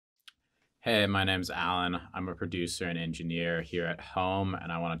Hey, my name's Alan. I'm a producer and engineer here at home,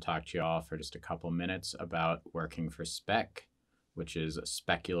 and I want to talk to you all for just a couple minutes about working for spec, which is a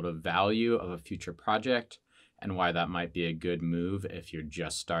speculative value of a future project, and why that might be a good move if you're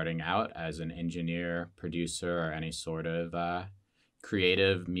just starting out as an engineer, producer, or any sort of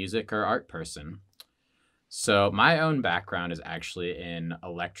creative music or art person. So, my own background is actually in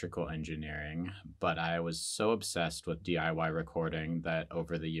electrical engineering, but I was so obsessed with DIY recording that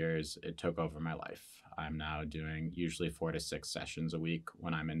over the years it took over my life. I'm now doing usually 4 to 6 sessions a week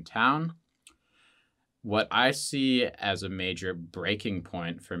when I'm in town. What I see as a major breaking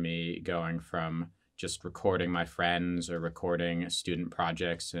point for me going from just recording my friends or recording student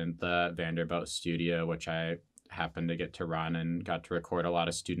projects in the Vanderbilt studio, which I happened to get to run and got to record a lot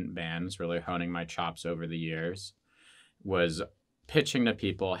of student bands, really honing my chops over the years, was pitching to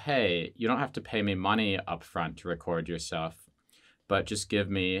people, hey, you don't have to pay me money up front to record yourself, but just give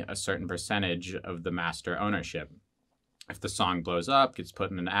me a certain percentage of the master ownership. If the song blows up, gets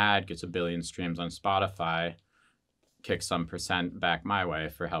put in an ad, gets a billion streams on Spotify, kick some percent back my way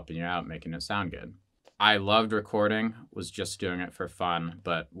for helping you out, making it sound good. I loved recording, was just doing it for fun,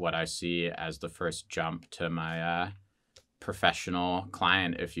 but what I see as the first jump to my professional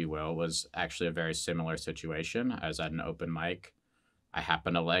client, if you will, was actually a very similar situation. I was at an open mic. I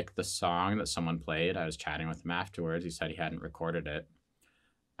happened to like the song that someone played. I was chatting with him afterwards. He said he hadn't recorded it.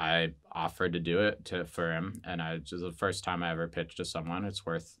 I offered to do it for him, and it was the first time I ever pitched to someone. It's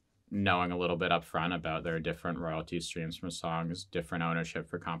worth knowing a little bit up front about there are different royalty streams from songs, different ownership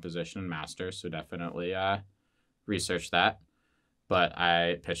for composition and master, so definitely research that. But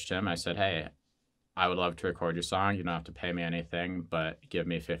I pitched him. I said, hey, I would love to record your song. You don't have to pay me anything, but give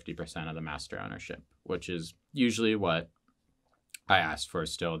me 50% of the master ownership, which is usually what I ask for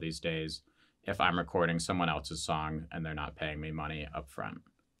still these days if I'm recording someone else's song and they're not paying me money up front.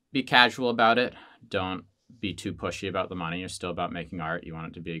 Be casual about it. Don't be too pushy about the money. You're still about making art. You want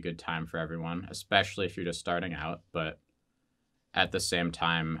it to be a good time for everyone, especially if you're just starting out. But at the same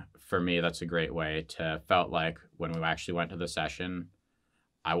time, for me, that's a great way to felt like when we actually went to the session,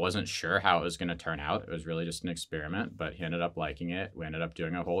 I wasn't sure how it was going to turn out. It was really just an experiment, but he ended up liking it. We ended up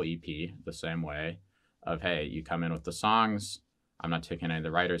doing a whole EP the same way of, hey, you come in with the songs. I'm not taking any of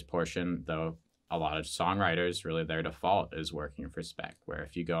the writer's portion, though a lot of songwriters, really their default is working for spec, where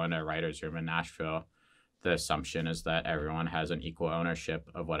if you go into a writer's room in Nashville, the assumption is that everyone has an equal ownership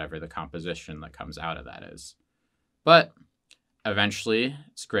of whatever the composition that comes out of that is. But eventually,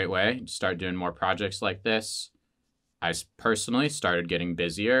 it's a great way to start doing more projects like this. I personally started getting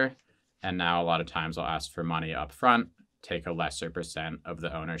busier, and now a lot of times I'll ask for money up front, take a lesser percent of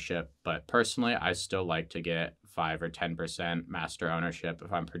the ownership. But personally, I still like to get 5 or 10% master ownership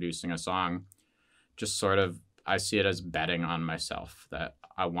if I'm producing a song. Just sort of, I see it as betting on myself that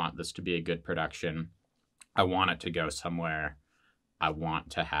I want this to be a good production. I want it to go somewhere. I want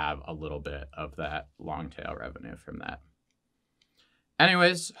to have a little bit of that long tail revenue from that.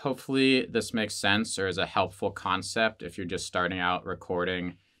 Anyways, hopefully this makes sense or is a helpful concept if you're just starting out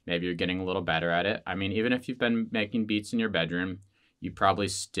recording. Maybe you're getting a little better at it. I mean, even if you've been making beats in your bedroom, you probably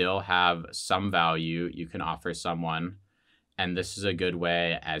still have some value you can offer someone. And this is a good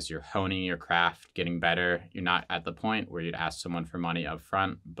way as you're honing your craft, getting better. You're not at the point where you'd ask someone for money up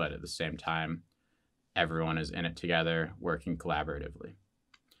front, but at the same time, everyone is in it together, working collaboratively.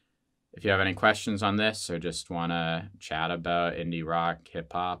 If you have any questions on this or just want to chat about indie rock,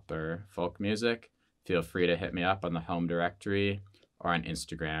 hip hop, or folk music, feel free to hit me up on the home directory or on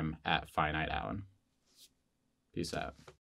Instagram at Finite Allan. Peace out.